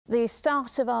The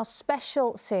start of our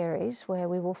special series where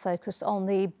we will focus on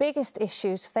the biggest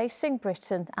issues facing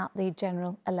Britain at the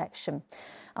general election.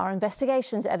 Our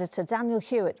investigations editor Daniel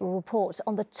Hewitt will report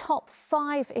on the top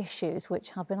 5 issues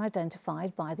which have been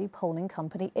identified by the polling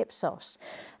company Ipsos.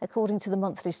 According to the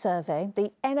monthly survey,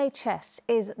 the NHS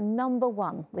is number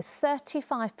 1, with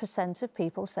 35% of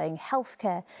people saying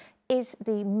healthcare is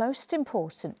the most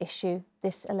important issue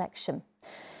this election.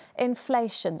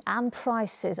 Inflation and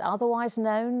prices, otherwise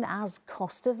known as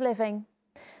cost of living,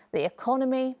 the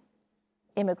economy,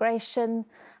 immigration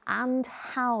and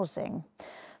housing.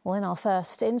 Well, in our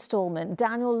first instalment,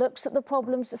 Daniel looks at the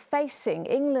problems facing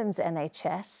England's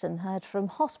NHS and heard from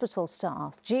hospital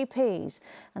staff, GPs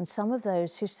and some of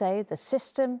those who say the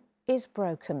system is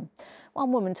broken.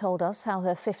 One woman told us how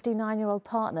her 59-year-old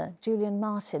partner, Julian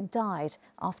Martin, died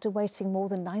after waiting more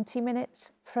than 90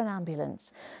 minutes for an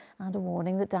ambulance. And a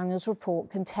warning that Daniel's report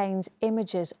contains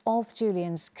images of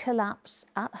Julian's collapse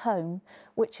at home,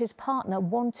 which his partner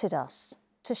wanted us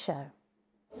to show.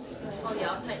 Oh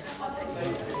yeah, I'll take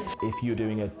that. If you're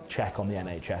doing a check on the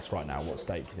NHS right now, what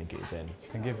state do you think it is in?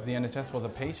 I think if the NHS was a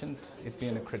patient, it'd be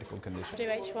in a critical condition. Do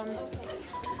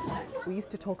H1. We used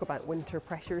to talk about winter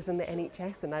pressures in the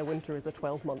NHS, and now winter is a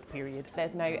 12-month period.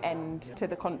 There's no end to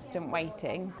the constant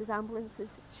waiting. These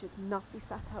ambulances should not be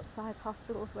sat outside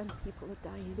hospitals when people are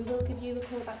dying. We will give you a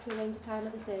call back to arrange a time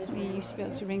at the surgery. We used to be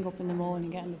able to ring up in the morning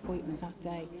and get an appointment that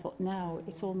day, but now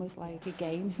it's almost like a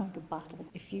game, it's like a battle.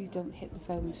 If you don't hit the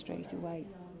phone straight away,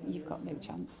 you've got no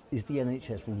chance. Is the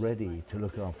NHS ready to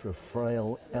look after a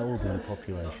frail, elderly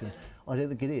population? I don't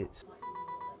think it is.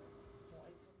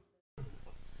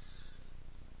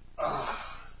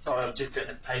 Sorry, I'm just getting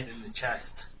a pain in the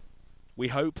chest. We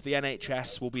hope the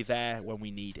NHS will be there when we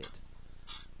need it.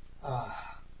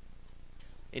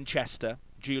 In Chester,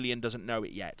 Julian doesn't know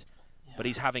it yet, but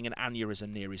he's having an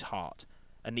aneurysm near his heart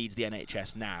and needs the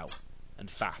NHS now, and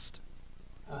fast.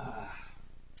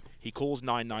 He calls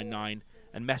 999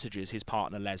 and messages his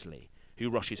partner Leslie,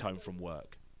 who rushes home from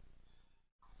work.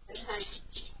 Okay.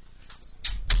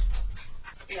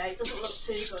 Yeah, it doesn't look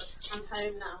too good. I'm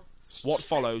home now. What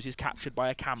follows is captured by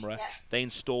a camera they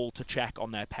install to check on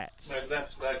their pets. My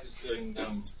left leg is going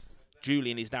numb.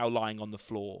 Julian is now lying on the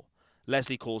floor.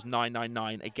 Leslie calls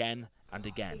 999 again and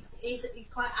again. He's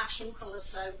quite ashen colour,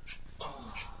 so...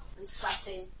 and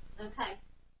sweating. Okay.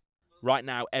 Right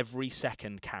now, every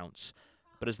second counts.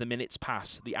 But as the minutes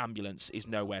pass, the ambulance is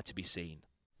nowhere to be seen.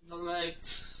 The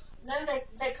legs. No,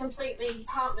 they completely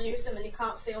can't move them and he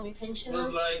can't feel me pinching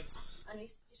them. The legs. And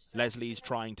he's Leslie's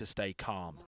trying to stay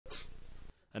calm.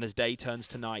 And as day turns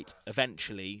to night,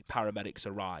 eventually paramedics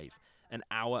arrive, an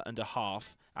hour and a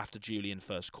half after Julian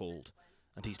first called,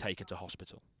 and he's taken to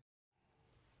hospital.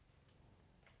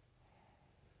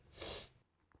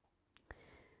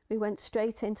 We went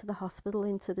straight into the hospital,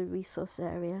 into the resource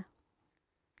area,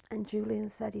 and Julian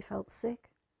said he felt sick.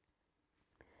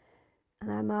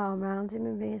 And I had my arm around him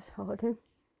and reassured him.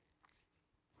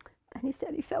 Then he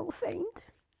said he felt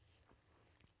faint,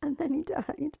 and then he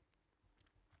died.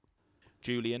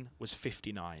 Julian was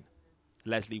 59.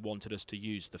 Leslie wanted us to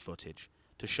use the footage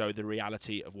to show the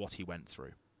reality of what he went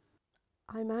through.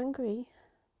 I'm angry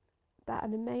that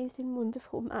an amazing,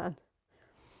 wonderful man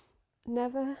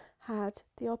never had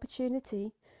the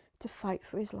opportunity to fight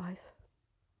for his life.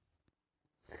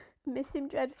 I miss him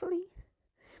dreadfully,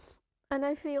 and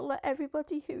I feel that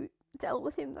everybody who dealt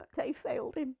with him that day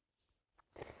failed him.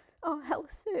 Our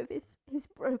health service is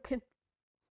broken.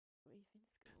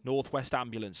 North West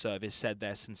Ambulance Service said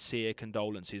their sincere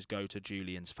condolences go to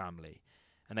Julian's family,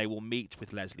 and they will meet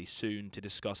with Leslie soon to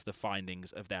discuss the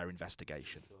findings of their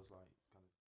investigation.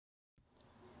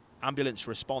 Ambulance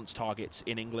response targets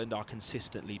in England are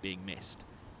consistently being missed.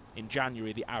 In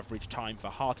January, the average time for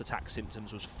heart attack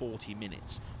symptoms was 40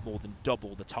 minutes, more than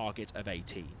double the target of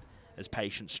 18, as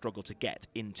patients struggle to get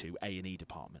into A&E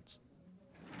departments.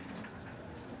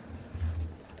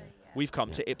 We've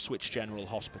come to Ipswich General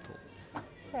Hospital.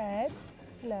 Fred,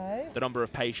 hello. The number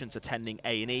of patients attending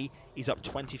A&E is up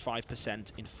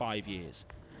 25% in 5 years.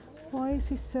 Why is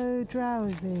he so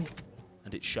drowsy?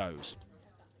 And it shows.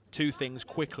 Two things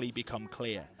quickly become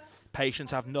clear.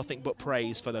 Patients have nothing but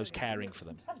praise for those caring for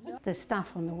them. The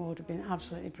staff on the ward have been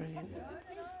absolutely brilliant.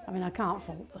 I mean, I can't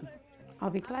fault them. I'll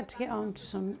be glad to get on to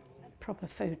some proper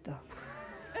food, though.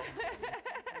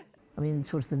 I mean,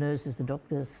 sort of the nurses, the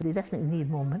doctors, they definitely need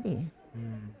more money.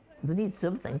 They need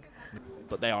something.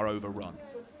 But they are overrun.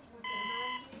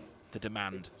 The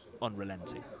demand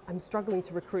unrelenting. I'm struggling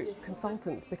to recruit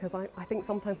consultants because I think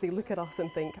sometimes they look at us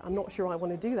and think, I'm not sure I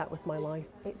want to do that with my life.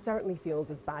 It certainly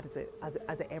feels as bad as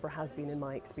it ever has been in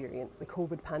my experience. The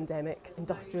COVID pandemic,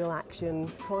 industrial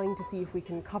action, trying to see if we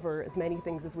can cover as many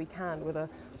things as we can with a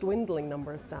dwindling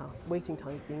number of staff, waiting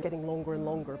times being getting longer and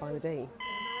longer by the day.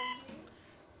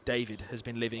 David has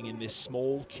been living in this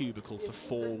small cubicle for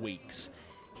 4 weeks.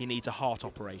 He needs a heart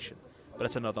operation, but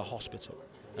at another hospital,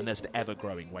 and there's the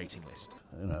ever-growing waiting list.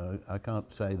 You know, I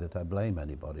can't say that I blame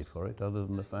anybody for it, other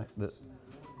than the fact that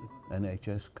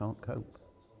NHS can't cope.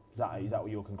 Is that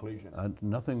your conclusion?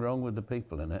 Nothing wrong with the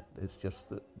people in it, it's just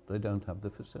that they don't have the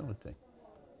facility.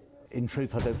 In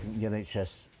truth, I don't think the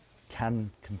NHS can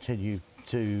continue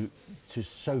to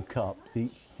soak up the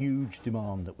huge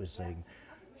demand that we're seeing.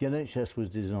 The NHS was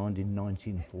designed in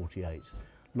 1948.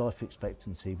 Life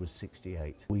expectancy was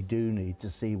 68. We do need to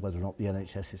see whether or not the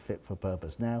NHS is fit for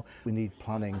purpose. Now we need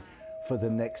planning for the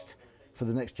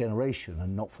next generation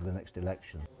and not for the next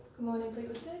election. Good morning,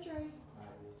 Fleetwood Surgery.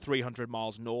 300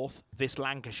 miles north, this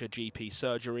Lancashire GP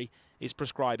surgery is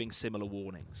prescribing similar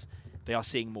warnings. They are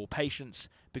seeing more patients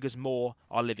because more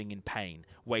are living in pain,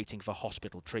 waiting for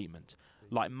hospital treatment,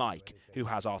 like Mike, who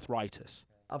has arthritis.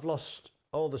 I've lost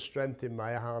all the strength in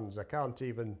my hands. I can't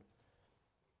even,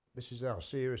 this is how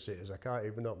serious it is, I can't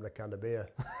even open a can of beer.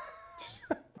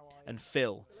 And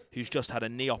Phil, who's just had a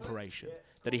knee operation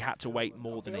that he had to wait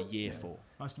more than a year for.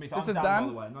 Nice to meet you. This is Dan, Dan. by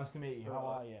the way. Nice to meet you. How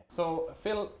are you? So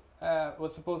Phil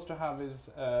was supposed to have his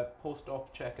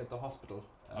post-op check at the hospital.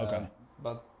 Okay.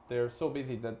 But they're so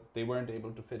busy that they weren't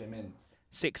able to fit him in.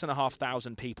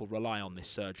 6,500 people rely on this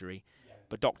surgery,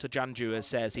 but Dr. Janjua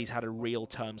says he's had a real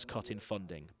terms cut in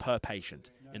funding per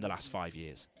patient in the last 5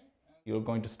 years. You're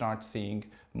going to start seeing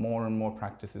more and more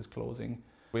practices closing.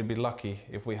 We'd be lucky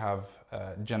if we have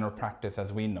general practice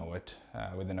as we know it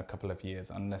within a couple of years,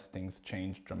 unless things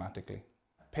change dramatically.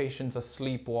 Patients are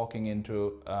sleepwalking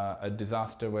into a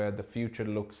disaster where the future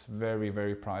looks very,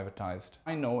 very privatised.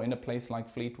 I know in a place like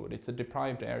Fleetwood, it's a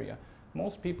deprived area.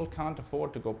 Most people can't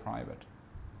afford to go private.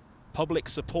 Public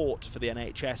support for the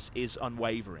NHS is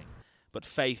unwavering, but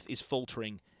faith is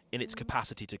faltering in its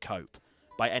capacity to cope.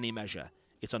 By any measure,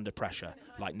 it's under pressure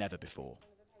like never before.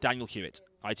 Daniel Hewitt,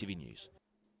 ITV News.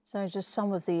 So just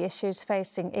some of the issues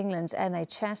facing England's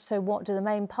NHS. So what do the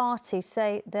main parties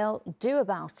say they'll do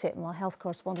about it? My health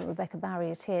correspondent Rebecca Barry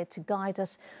is here to guide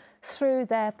us through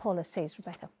their policies.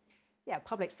 Rebecca. Yeah,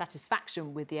 public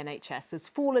satisfaction with the NHS has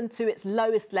fallen to its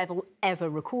lowest level ever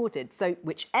recorded. So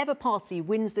whichever party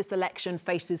wins this election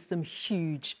faces some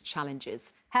huge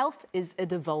challenges. Health is a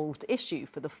devolved issue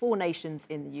for the 4 nations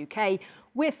in the UK.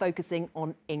 We're focusing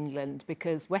on England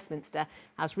because Westminster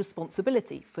has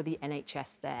responsibility for the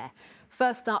NHS there.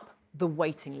 First up, the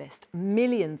waiting list.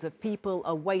 Millions of people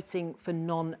are waiting for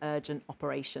non-urgent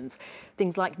operations.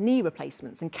 Things like knee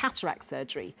replacements and cataract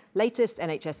surgery. Latest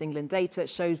NHS England data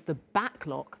shows the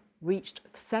backlog reached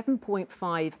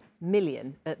 7.5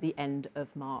 million at the end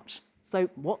of March. So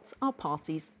what are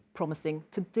parties promising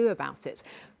to do about it?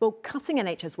 Well, cutting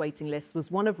NHS waiting lists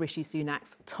was one of Rishi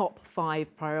Sunak's top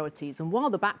 5 priorities. And while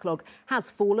the backlog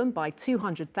has fallen by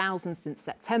 200,000 since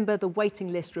September, the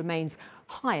waiting list remains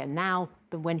higher now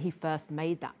than when he first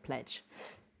made that pledge.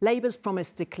 Labour's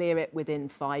promised to clear it within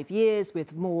 5 years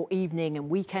with more evening and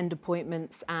weekend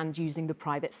appointments and using the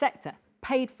private sector,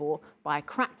 paid for by a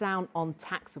crackdown on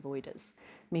tax avoiders.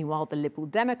 Meanwhile, the Liberal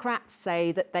Democrats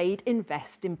say that they'd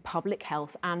invest in public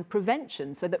health and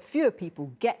prevention so that fewer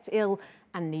people get ill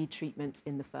and need treatment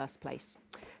in the first place.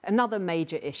 Another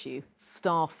major issue,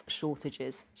 staff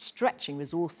shortages, stretching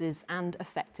resources and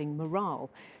affecting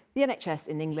morale. The NHS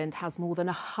in England has more than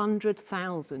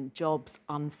 100,000 jobs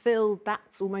unfilled.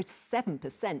 That's almost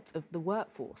 7% of the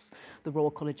workforce. The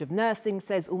Royal College of Nursing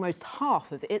says almost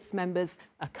half of its members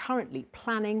are currently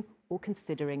planning or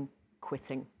considering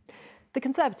quitting. The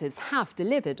Conservatives have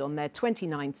delivered on their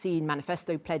 2019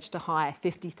 manifesto pledge to hire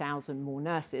 50,000 more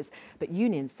nurses, but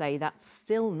unions say that's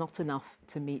still not enough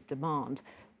to meet demand.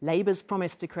 Labour's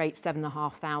promised to create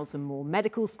 7,500 more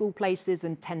medical school places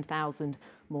and 10,000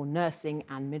 more nursing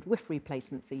and midwifery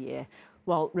placements a year,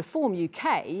 while Reform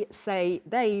UK say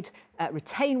they'd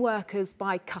retain workers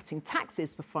by cutting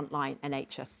taxes for frontline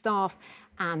NHS staff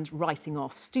and writing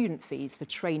off student fees for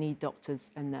trainee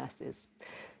doctors and nurses.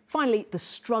 Finally, the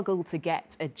struggle to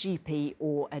get a GP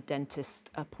or a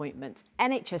dentist appointment.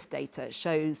 NHS data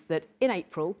shows that in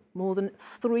April, more than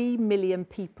 3 million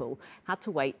people had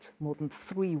to wait more than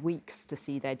 3 weeks to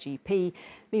see their GP.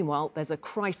 Meanwhile, there's a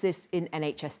crisis in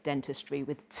NHS dentistry,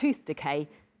 with tooth decay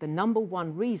the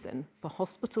 #1 reason for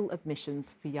hospital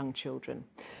admissions for young children.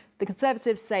 The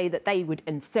Conservatives say that they would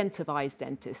incentivise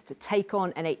dentists to take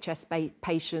on NHS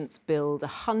patients, build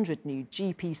 100 new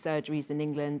GP surgeries in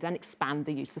England and expand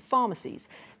the use of pharmacies.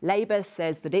 Labour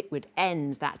says that it would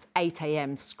end that 8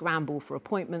 a.m. scramble for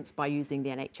appointments by using the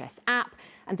NHS app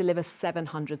and deliver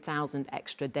 700,000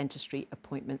 extra dentistry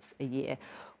appointments a year.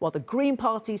 While the Green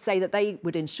Party say that they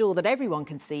would ensure that everyone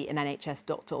can see an NHS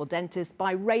doctor or dentist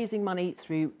by raising money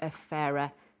through a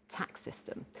fairer tax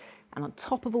system. And on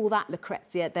top of all that,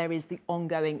 Lucrezia, there is the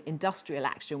ongoing industrial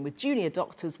action, with junior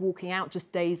doctors walking out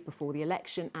just days before the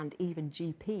election and even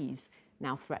GPs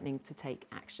now threatening to take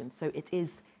action. So it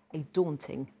is a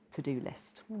daunting to-do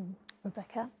list.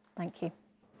 Rebecca, thank you.